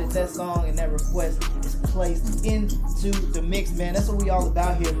make sure that song and that request is placed into the mix, man. That's what we all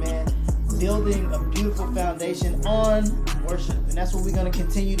about here, man. Building a beautiful foundation on worship, and that's what we're going to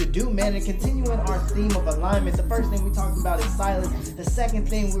continue to do, man, and continuing our theme of alignment. The first thing we talked about is silence. The second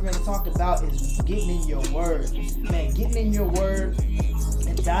thing we're going to talk about is getting in your word, man. Getting in your word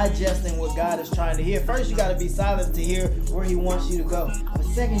and digesting what God is trying to hear. First, you got to be silent to hear where He wants you to go. But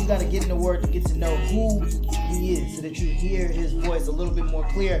second, you got to get in the word to get to know who He is, so that you hear His voice a little bit more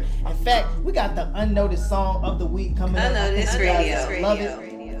clear. In fact, we got the Unnoticed Song of the Week coming up. Unnoticed Radio. Love it.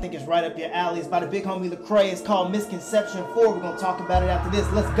 I think it's right up your alley. It's by the big homie Lecrae. It's called Misconception 4. We're going to talk about it after this.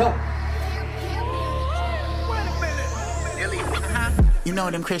 Let's go. You know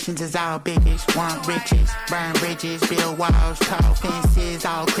them Christians is all biggest, want riches, burn bridges, build walls, tall fences,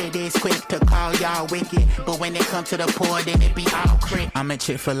 all critics, quick to call y'all wicked, but when it come to the poor, then it be all crit. I'm at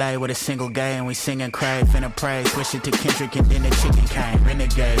Chick-fil-A with a single gay and we singing crave, finna pray, switch it to Kendrick and then the chicken came,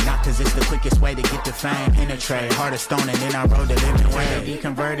 renegade, not cause it's the quickest way to get the fame, penetrate, heart of stone and then I wrote the living way,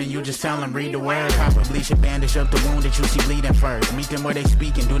 deconverted, you just tell them read the word, probably should bandage up the wound that you see bleeding first, meet them where they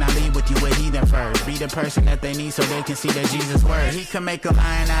speaking, do not leave with you a heathen first, be the person that they need so they can see that Jesus works, he can make a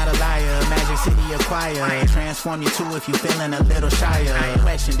lying out a liar, Magic City acquire, transform you too if you feeling a little shyer.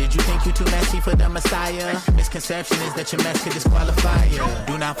 Question, did you think you too messy for the Messiah? Misconception is that your mess could disqualify you.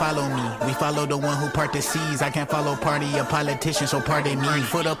 Do not follow me, we follow the one who part the seas. I can't follow party or politicians, so pardon me.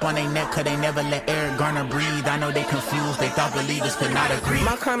 Foot up on their neck cause they never let Eric Garner breathe. I know they confused, they thought believers could not agree.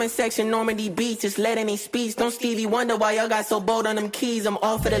 My comment section, Normandy Beach, just letting me speech. Don't Stevie wonder why y'all got so bold on them keys. I'm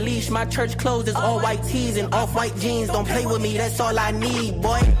off of the leash, my church clothes is all white tees and off-white jeans. Don't play with me, that's all I need,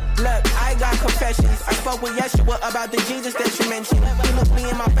 boy. Look, I got confessions. I spoke with Yeshua about the Jesus that you mentioned. He looked me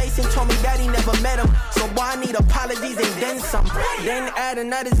in my face and told me that he never met him. So boy, I need apologies and then some. Then add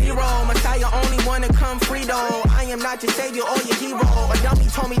another zero. Messiah only wanna come free though. I am not your savior or your hero. A dummy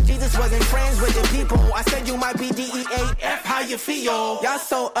told me Jesus wasn't friends with the people. I said you might be DEAF, how you feel? Y'all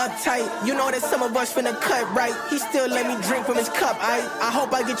so uptight. You know that some of us finna cut right. He still let me drink from his cup. I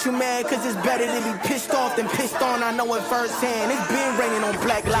hope I get you mad cause it's better to be pissed off than pissed on. I know it firsthand. It's been raining on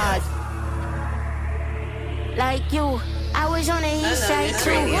Black Lives. Like you, I was on the east side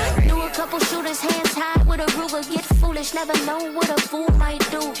too. Knew a couple shooters, hands high with a Ruger. Get foolish, never know what a fool might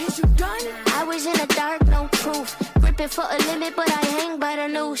do. Is you done? I was in the dark, no truth. Gripping for a limit, but I hang by the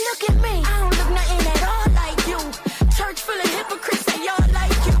noose. Look at me, I don't look nothing at all like you. Church full of hypocrites, and y'all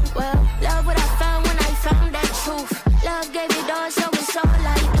like you. Well, love what I found when I found that truth. Love gave it all, so it's all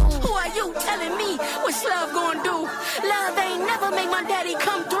I do. Who are you telling me what's love gonna do? Love ain't never make my daddy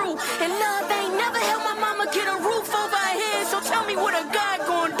come through, and love ain't never helped my mama get a roof over her head. So tell me what a God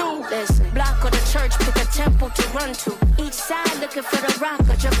gonna do. Listen, block of the church, pick a temple to run to. Each side looking for the rock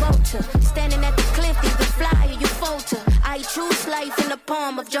or Gibraltar. Standing at the cliff, either fly or you falter. I choose life in the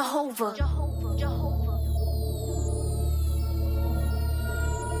palm of Jehovah.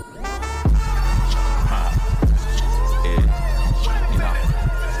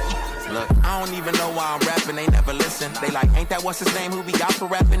 Look, I don't even know why I'm rapping, they never listen. They like, ain't that what's his name who be out for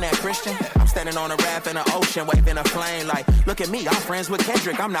rapping, that Christian? I'm standing on a raft in the ocean, waving a flame like, look at me, I'm friends with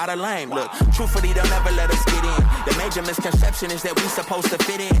Kendrick, I'm not a lame. Look, truthfully, they'll never let us get in. The major misconception is that we supposed to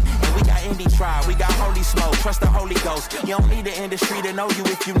fit in. And we got indie tribe, we got holy smoke, trust the Holy Ghost. You don't need the industry to know you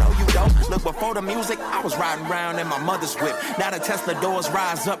if you know you don't. Look, before the music, I was riding around in my mother's whip. Now the Tesla doors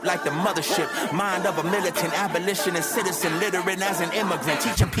rise up like the mothership. Mind of a militant, abolitionist, citizen, literate as an immigrant.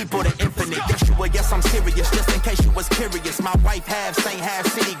 Teaching people the infinite. Yeshua, yes, I'm serious, just in case she was curious. My wife half saint, half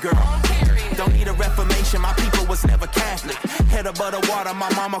city girl. Don't need a reformation, my people was never Catholic. Head above the water, my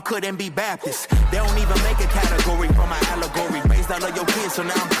mama couldn't be Baptist. They don't even make a category for my allegory. Raised all of your kids, so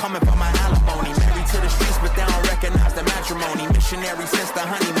now I'm coming for my alimony. Married to the streets, but they don't recognize the matrimony. Missionary since the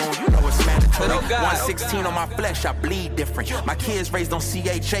honeymoon, you know it's mandatory. 116 on my flesh, I bleed different. My kids raised on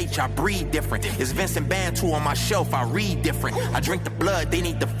CHH, I breathe different. It's Vincent Bantu on my shelf, I read different. I drink the blood, they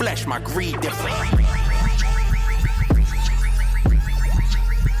need the flesh, my greed different.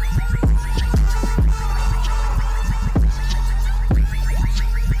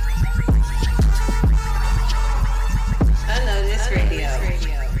 Unnoticed Radio.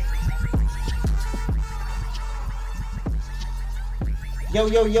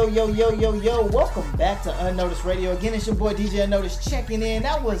 Yo, welcome back to Unnoticed Radio. Again, it's your boy DJ-Unnoticed checking in.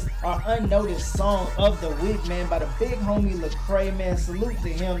 That was our Unnoticed song of the week, man, by the big homie Lecrae, man. Salute to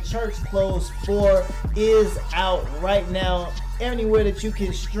him. Church Clothes 4 is out right now. Anywhere that you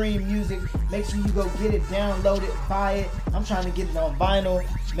can stream music, make sure you go get it, download it, buy it. I'm trying to get it on vinyl.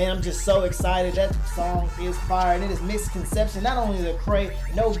 Man, I'm just so excited. That song is fire, and it is Misconception. Not only Lecrae,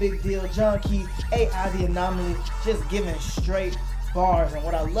 No Big Deal, John Keith, AI the Anomaly, just giving straight bars. And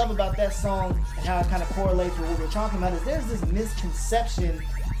what I love about that song and how it kind of correlates with what we're talking about is there's this misconception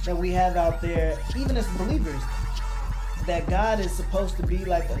that we have out there, even as believers, that God is supposed to be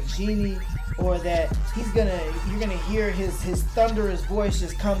like a genie, or that you're gonna hear his thunderous voice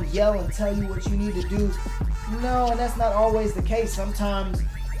just come yell and tell you what you need to do. No, and that's not always the case. Sometimes,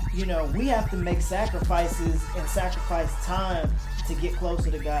 we have to make sacrifices and sacrifice time to get closer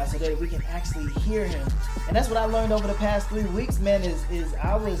to God so that we can actually hear him. And that's what I learned over the past 3 weeks, man, is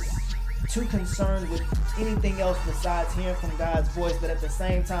I was too concerned with anything else besides hearing from God's voice, but at the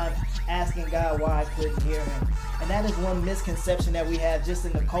same time asking God why I couldn't hear him. And that is one misconception that we have just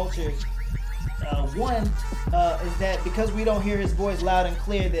in the culture. One is that because we don't hear his voice loud and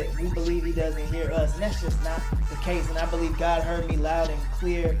clear, that we believe he doesn't hear us, and that's just not the case. And I believe God heard me loud and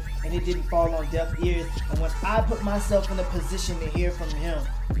clear, and it didn't fall on deaf ears. And when I put myself in a position to hear from him,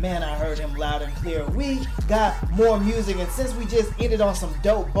 man, I heard him loud and clear. We got more music, and since we just ended on some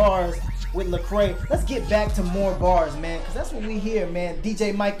dope bars with Lecrae, let's get back to more bars, man, because that's what we hear, man.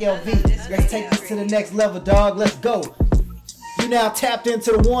 DJ Mykeal V, let's take this to the next level, dog. Let's go. You now tapped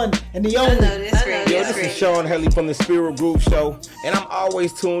into the one and the only. Yo, this is Sean Haley from the Spirit Group Show, and I'm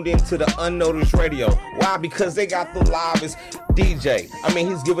always tuned into the Unnoticed Radio. Why? Because they got the livest DJ. I mean,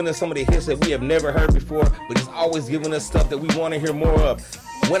 he's giving us some of the hits that we have never heard before, but he's always giving us stuff that we want to hear more of.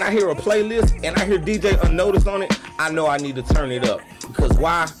 When I hear a playlist and I hear DJ-Unnoticed on it, I know I need to turn it up. Because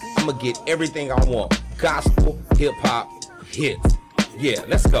why? I'm going to get everything I want. Gospel, hip-hop, hits. Yeah,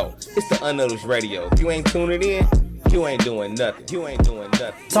 let's go. It's the Unnoticed Radio. If you ain't tuning in, you ain't doing nothing. You ain't doing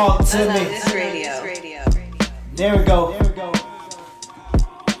nothing. Talk to me. Unnoticed Radio. There we go.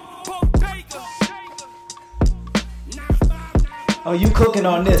 Oh, you cooking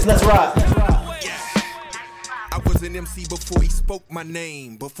on this. Let's rock. I was an MC before he spoke my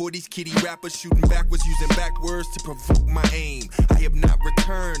name. Before these kiddie rappers shooting backwards, using backwards to provoke my aim. I have not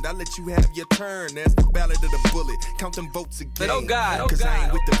returned. I let you have your turn. That's the ballad of the bullet. Count them votes again. Cause I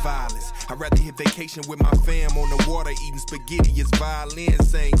ain't with the violence. I'd rather hit vacation with my fam on the water, eating spaghetti as violin,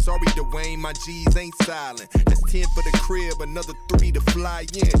 saying sorry Dwayne, my G's ain't silent. That's 10 for the crib, another 3 to fly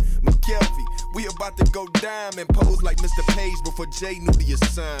in. McKelvey, we about to go diamond, pose like Mr. Page before Jay knew the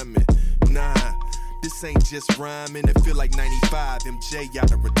assignment. Nah. This ain't just rhyming, it feel like 95, MJ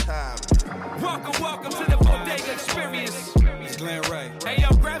out of retirement. Welcome to the Bodega Experience. It's Glenn Ray. Hey, yo,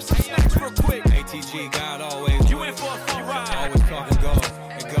 grab some snacks real quick. ATG, God always. You in for a fun ride. Always talking go.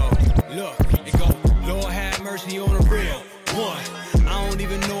 Look, it go. Lord have mercy on the real one. I don't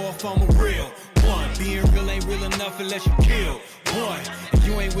even know if I'm a real one. Being real ain't real enough unless you kill one. If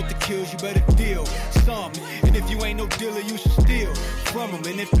you ain't with the kills, you better deal something. And if you ain't no dealer, you should steal from them.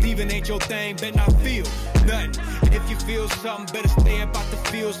 And if leaving ain't your thing, better not feel nothing. And if you feel something, better stay about the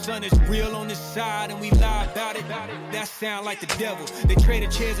field, son. It's real on this side, and we lie about it. That sound like the devil. They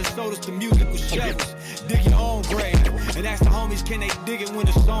traded chairs and sold us the music with shovels. Dig your own grave. And ask the homies, can they dig it when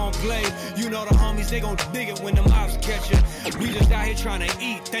the song play? You know the homies, they gon' dig it when the mobs catch you. We just out here trying to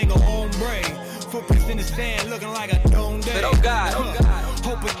eat, thing of hombre. Footprints in the sand looking like a dome day. Oh God.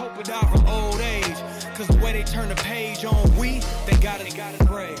 Hope it out from old age. Cause the way they turn the page on they got it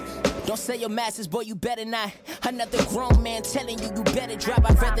praise. Don't say your masses, boy, you better not. Another grown man telling you, you better drop,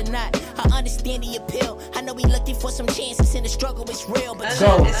 I'd rather not. I understand the appeal. I know we looking for some chances and the struggle is real. But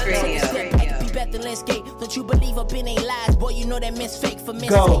This radio. be better landscape. Don't you believe up in ain't lies? Boy, you know that men's fake for men's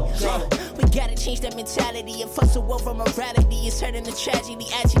Go. sake. We gotta change that mentality and fuss a world from morality. It's hurting the tragedy.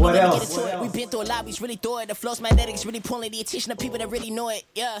 Actually, What let me else? get into it. We been through a lot, we really thought it. The flow's magnetics really pulling the attention of people that really know it.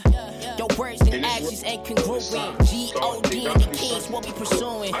 Yeah. Your words and actions ain't congruent. G.O.D. and the kings won't be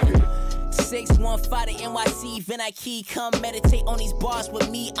pursuing. 615 to NYC, then I key. Come meditate on these bars with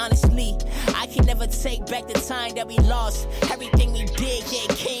me, honestly. I can never take back the time that we lost. Everything we did, yeah,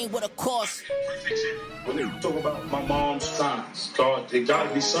 it came with a cost. When they talk about my mom's signs, God, it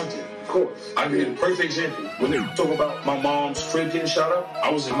gotta be something. Of course. I give you the perfect example. When they talk about my mom's crib getting shot up,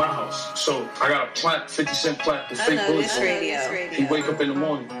 I was in my house. So I got a plaque, 50-cent plaque with fake bullets on it. He wake up in the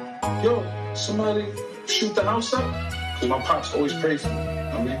morning. Yo, somebody shoot the house up? Because my pops always prayed for me.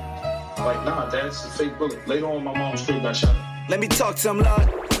 I mean, like, nah, Dad, it's a fake bullet. Later on, my mom's crib got shot up. Let me talk to him, Lord.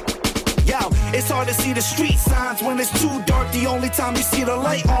 Yo, it's hard to see the street signs when it's too dark. The only time you see the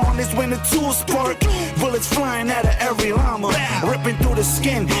light on is when the tools spark. Bullets flying out of every llama, ripping through the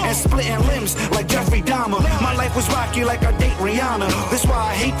skin and splitting limbs like Jeffrey Dahmer. My life was rocky like I date Rihanna. That's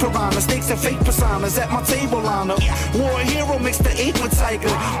why I hate piranhas, snakes and fake personas at my table honor. War hero mixed the ape with tiger.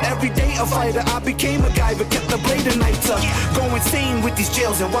 Every day a fighter, I became a guy but kept the blade and knife tucked. Go insane with these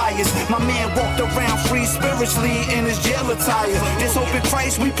jails and wires. My man walked around free spiritually in his jail attire. Just hope in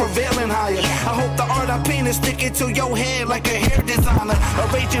Christ we prevailing higher. I hope the art I paint is sticking to your head like a hair designer. A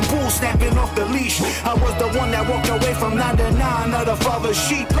raging bull snapping off the leash. I was the one that walked away from 99 of the father's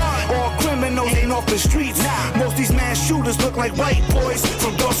sheep. All criminals ain't off the streets. Most these mass shooters look like white boys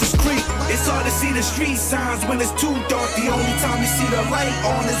from Dawson's Creek. It's hard to see the street signs when it's too dark. The only time you see the light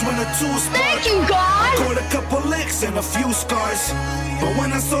on is when the tools spark. Thank you, God. Caught a couple licks and a few scars, but when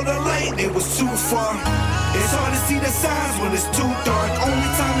I saw the light, it was too far. It's hard to see the signs when it's too dark. Only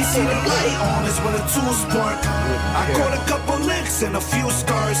time you see the light on is when the tools spark. I caught a couple licks and a few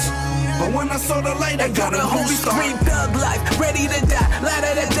scars, but when I saw the light, I got a new start. Scream thug life, ready to die,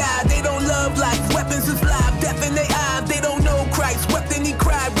 ladder to die. They don't love life, weapons is live, death in their eyes. They don't know Christ, wept and he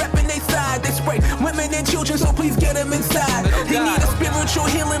cried, repping they side. They spray women and children, so please get them inside. They need a spiritual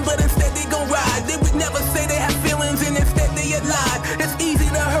healing, but instead they gon' ride. They would never say they have feelings, and instead they lied. It's easy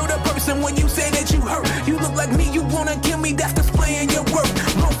to hurt a person when you say that you hurt. You look like me, you wanna kill me, that's displaying your worth.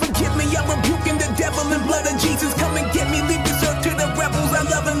 Lord forgive me, I'm rebuking the devil and blood of Jesus. Come and get me, leave this earth to the rebels. I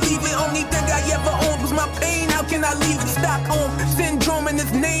love and leave it. Only thing I ever owned was my pain. How can I leave it? Stockholm syndrome in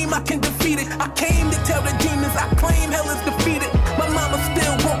his name, I can defeat it. I came to tell the demons I claim hell is defeated. My mama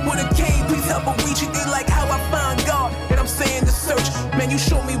still walk with a cane. Please help her reach it. They like how I find God, and I'm saying to search. Man, you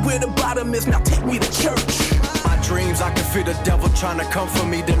show me where the bottom is. Now take me to church. Dreams, I can feel the devil trying to comfort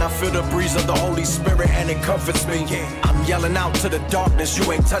me. Then I feel the breeze of the Holy Spirit and it comforts me. I'm yelling out to the darkness, you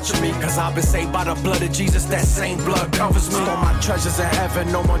ain't touching me. Cause I've been saved by the blood of Jesus, that same blood covers me. Store my treasures in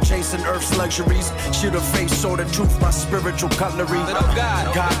heaven, no more chasing earth's luxuries. Shield of faith, sword of truth, my spiritual cutlery.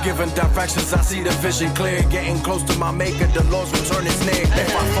 God-given directions, I see the vision clear. Getting close to my maker, the Lord's return is near.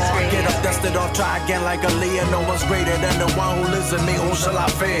 If I fall, I get up, dust it off, try again like Aaliyah. No one's greater than the one who lives in me, who shall I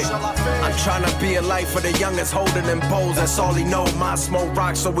fear? I'm trying to be a light for the youngest, holding them poles, that's all he know. My smoke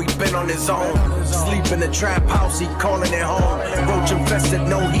rock, so we been on his own. Sleep in the trap house, he calling it home. Roach infested,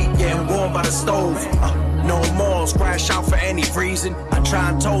 no heat, getting warm by the stove. No morals, crash out for any reason. I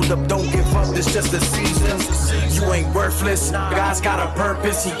try and told them, don't give up, this just a season. You ain't worthless, God's got a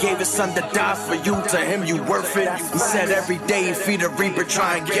purpose. He gave his son to die for you, to him you worth it. He said every day he feed a reaper,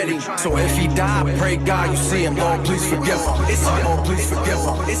 try and get him. So if he died, pray God you see him. Lord, please forgive him. It's Lord, please forgive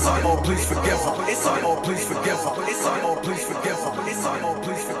him. It's Lord, please forgive him. It's Lord, please forgive him. It's Lord, please forgive him. It's Lord,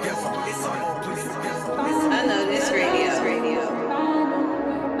 please forgive him. It's Lord, please forgive him. Unnoticed radio.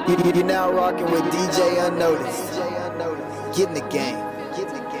 You're now rocking with DJ Unnoticed. Get in the game.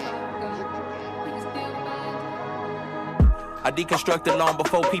 I deconstructed long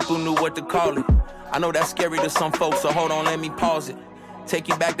before people knew what to call it. I know that's scary to some folks, so hold on, let me pause it. Take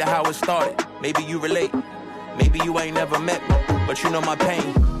you back to how it started. Maybe you relate. Maybe you ain't never met me, but you know my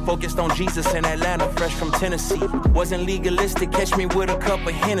pain. Focused on Jesus in Atlanta, fresh from Tennessee. Wasn't legalistic, catch me with a cup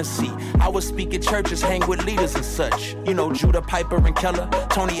of Hennessy. I would speak at churches, hang with leaders and such. You know, Judah, Piper, and Keller.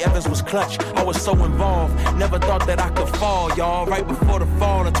 Tony Evans was clutch. I was so involved, never thought that I could fall, y'all. Right before the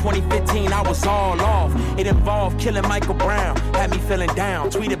fall of 2015, I was all off. It involved killing Michael Brown, had me feeling down.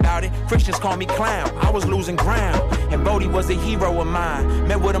 Tweet about it, Christians call me clown. I was losing ground, and Bodie was a hero of mine.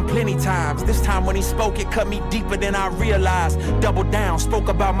 Met with him plenty times. This time when he spoke, it cut me deeper than I realized. Doubled down, spoke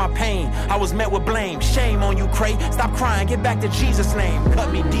about my pain. I was met with blame. Shame on you, Cray. Stop crying, get back to Jesus' name.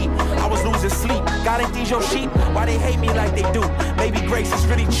 Cut me deep, I was losing sleep. God, ain't these your sheep? Why they hate me like they do? Maybe grace is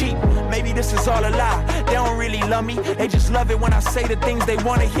really cheap. Maybe this is all a lie. They don't really love me. They just love it when I say the things they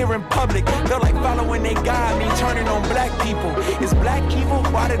want to hear in public. Feel like following they God, me turning on black people. Is black evil?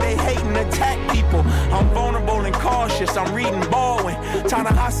 Why do they hate and attack people? I'm vulnerable and cautious. I'm reading Baldwin.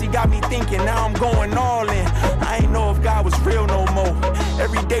 Ta-Nehisi got me thinking, now I'm going all in. I ain't know if God was real no more.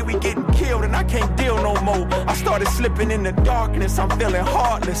 Every day we getting killed and I can't deal no more. I started slipping in the darkness. I'm feeling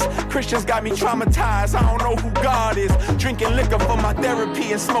heartless. Christians got me traumatized. I don't know who God is. Drinking liquor for my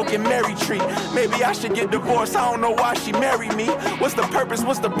therapy and smoking Mary Tree. Maybe I should get divorced. I don't know why she married me. What's the purpose?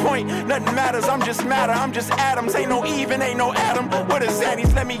 What's the point? Nothing matters. I'm just matter. I'm just atoms. Ain't no Eve and ain't no Adam. What is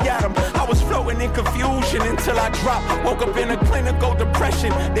Zannies? Let me at him. I was floating in confusion until I dropped. Woke up in a clinical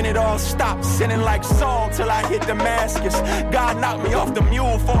depression. Then it all stopped. Sinning like Saul till I hit Damascus. God knocked me off the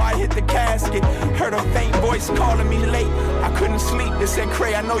mule before I hit the casket. Heard a faint voice calling me late. I couldn't sleep. It said,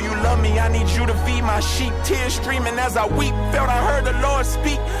 Cray, I know you love me. I need you to feed my sheep. Tears streaming as I weep. Felt I heard the Lord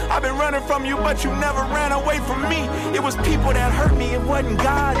speak. I've been running from you, but you never ran away from me. It was people that hurt me. It wasn't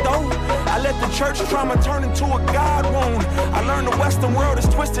God, though. I let the church trauma turn into a God wound. I learned the Western world has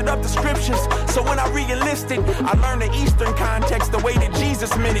twisted up the scriptures. So when I re-enlisted, I learned the Eastern context, the way that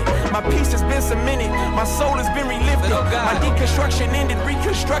Jesus meant it. My peace has been cemented. My soul has been relifted. My deconstruction ended.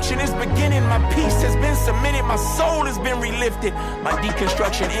 Reconstruction is beginning. My peace has been cemented. My soul has been relifted. My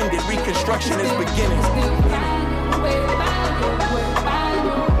deconstruction ended. Reconstruction is beginning.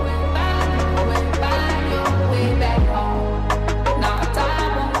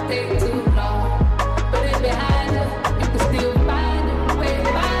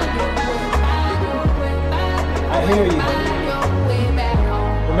 I hear you.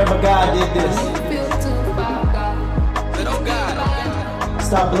 Remember, God did this.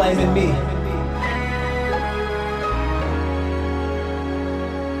 Stop blaming me.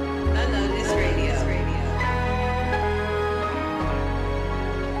 Unnoticed Radio.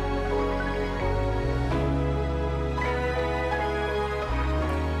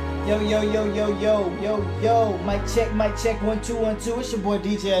 Yo. Mic check, 1 2 1 2. It's your boy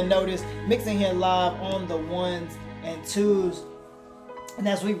DJ-Unnoticed, mixing here live on the ones and twos. And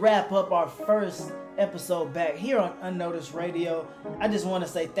as we wrap up our first episode back here on Unnoticed Radio, I just want to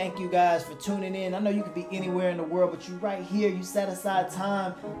say thank you guys for tuning in. I know you could be anywhere in the world, but you right here. You set aside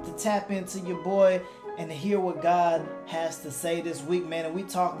time to tap into your boy and to hear what God has to say this week, man. And we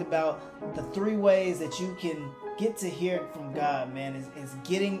talked about the 3 ways that you can get to hear it from God, man. Is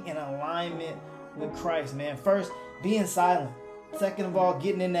getting in alignment with Christ, man. First, being silent. Second of all,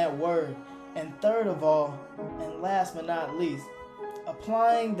 getting in that word. And third of all, and last but not least,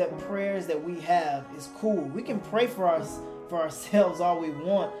 applying the prayers that we have is cool. We can pray for ourselves all we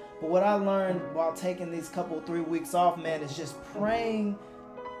want, but what I learned while taking these 3 weeks off, man, is just praying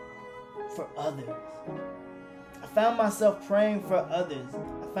for others. I found myself praying for others.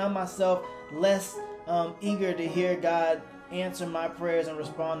 I found myself less eager to hear God answer my prayers and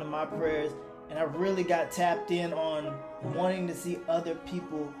respond to my prayers, and I really got tapped in on wanting to see other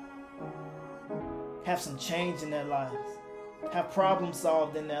people have some change in their lives, have problems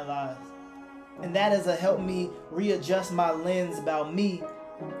solved in their lives. And that has helped me readjust my lens about me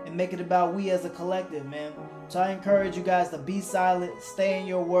and make it about we as a collective, man. So I encourage you guys to be silent, stay in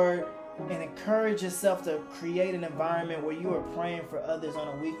your word, and encourage yourself to create an environment where you are praying for others on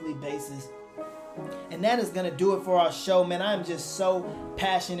a weekly basis. And that is going to do it for our show, man. I'm just so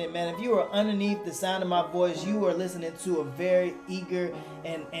passionate, man. If you are underneath the sound of my voice, you are listening to a very eager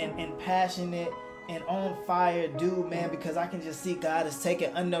and passionate and on fire dude, man, because I can just see God is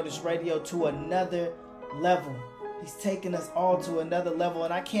taking Unnoticed Radio to another level. He's taking us all to another level,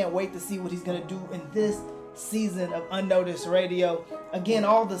 and I can't wait to see what he's going to do in this season of Unnoticed Radio. Again,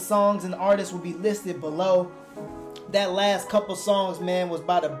 all the songs and artists will be listed below. That last couple songs, man, was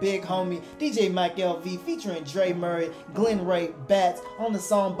by the big homie DJ Mykeal V featuring Dre Murray, Glenn Ray, Battz on the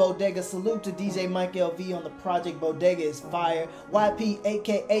song BODEGA. Salute to DJ Mykeal V on the project BODEGA is fire. YP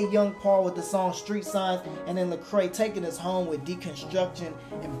aka Young Paul with the song Street Signs, and then Lecrae taking us home with Deconstruction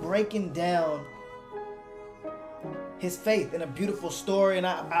and breaking down his faith in a beautiful story. And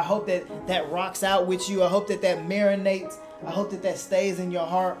I hope that rocks out with you. I hope that marinates. I hope that stays in your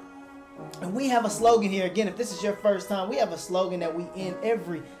heart. And we have a slogan here. Again, if this is your first time, we have a slogan that we end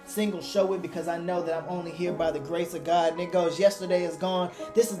every single show with, because I know that I'm only here by the grace of God. And it goes, yesterday is gone.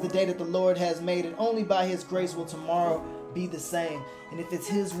 This is the day that the Lord has made, and only by his grace will tomorrow be the same. And if it's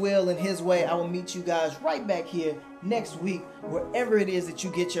His will and His way, I will meet you guys right back here next week, wherever it is that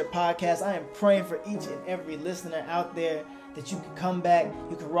you get your podcast. I am praying for each and every listener out there that you can come back,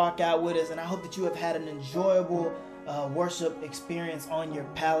 you can rock out with us, and I hope that you have had an enjoyable worship experience on your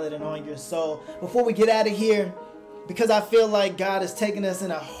palate and on your soul. Before we get out of here, because I feel like God is taking us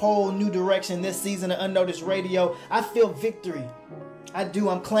in a whole new direction this season of Unnoticed Radio, I feel victory. I do.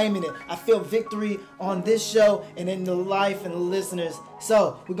 I'm claiming it. I feel victory on this show and in the life and the listeners.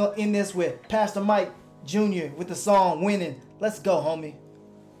 So we're going to end this with Pastor Mike Jr. with the song Winning. Let's go, homie.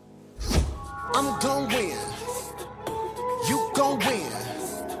 I'm gon' win. You gon' win.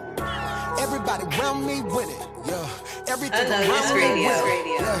 Everybody around me winning. Yeah. Everything around me winning.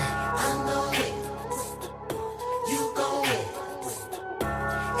 Yeah. I know it. You gon' win.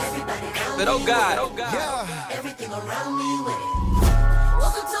 Everybody around me. But oh God. Yeah. Everything around me winning.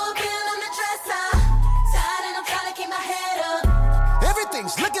 Welcome to a bill on the dresser. Tired and I'm trying to keep my head up.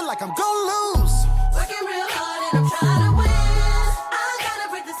 Everything's looking like I'm gon' lose. Working real hard and I'm trying to win. I gotta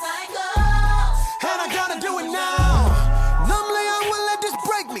break the cycle. And I gotta do it now. Normally I wouldn't let this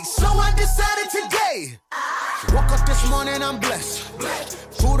break me, so I decided today. Woke up this morning, I'm blessed.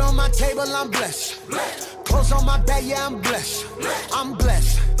 Food on my table, I'm blessed. Clothes on my bed, yeah, I'm blessed. I'm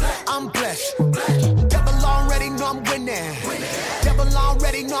blessed. I'm blessed. Devil already know I'm winning. Devil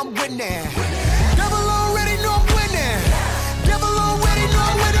already know I'm winning. Devil already know I'm winning. Devil already know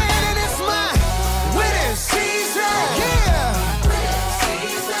I'm winning. And it's my winning season. Yeah.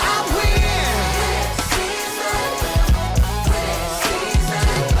 I win.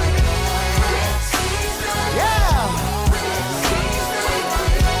 Yeah.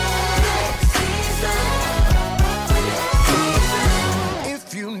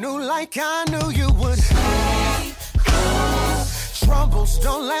 If you knew like I knew you would, troubles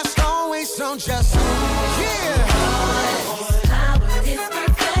don't last always, so just yeah. Power is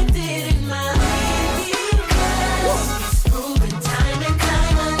perfected in my weakness. Proven time and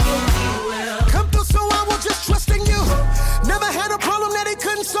time again you will. Come through, so I will just trust in you. Never had a problem that He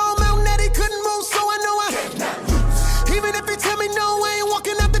couldn't solve, mountain that He couldn't move, so I know even if He tell me no, I ain't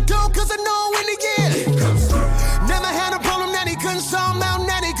walking out the door, cause I know in the end. Never had a problem that He couldn't solve, mountain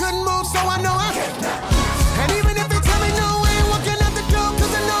that He couldn't move, so I know and even if He tell me no, I ain't walking out the door,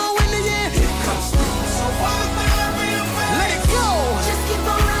 cause I know in the end. So let it go. Just keep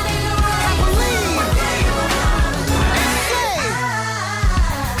on running around. I believe and say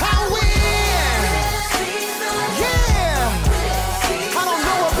I win. Yeah. I don't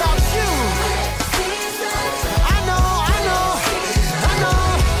know about you. I know.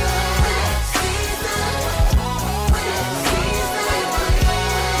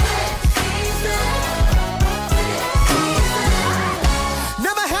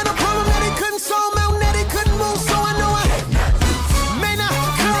 Never had a problem that He couldn't solve, mountain that He couldn't move, so I know I may not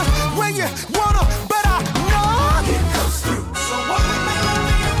come where you wanna, but I know it comes through. So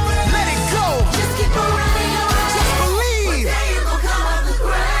let it go. Just keep on running around. Just believe. One day you gon' come out the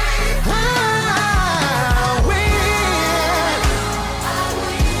grave. I win.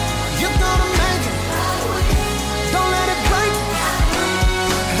 You're gonna make it. Don't let it break.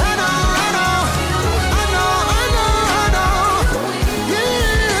 I know. Yeah.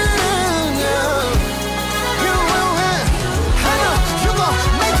 You will win. I know you're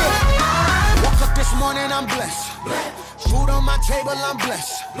gonna make it. Woke up this morning, I'm blessed. Food on my table, I'm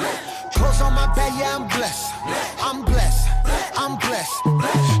blessed. Clothes on my bed, yeah, I'm blessed. I'm blessed. I'm blessed.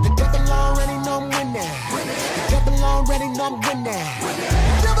 The devil already know I'm winning. The devil already know I'm winning.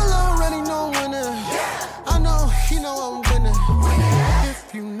 The devil already know I'm winning. I know he know I'm winning.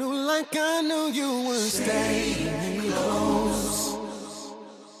 If you knew like I knew you would stay.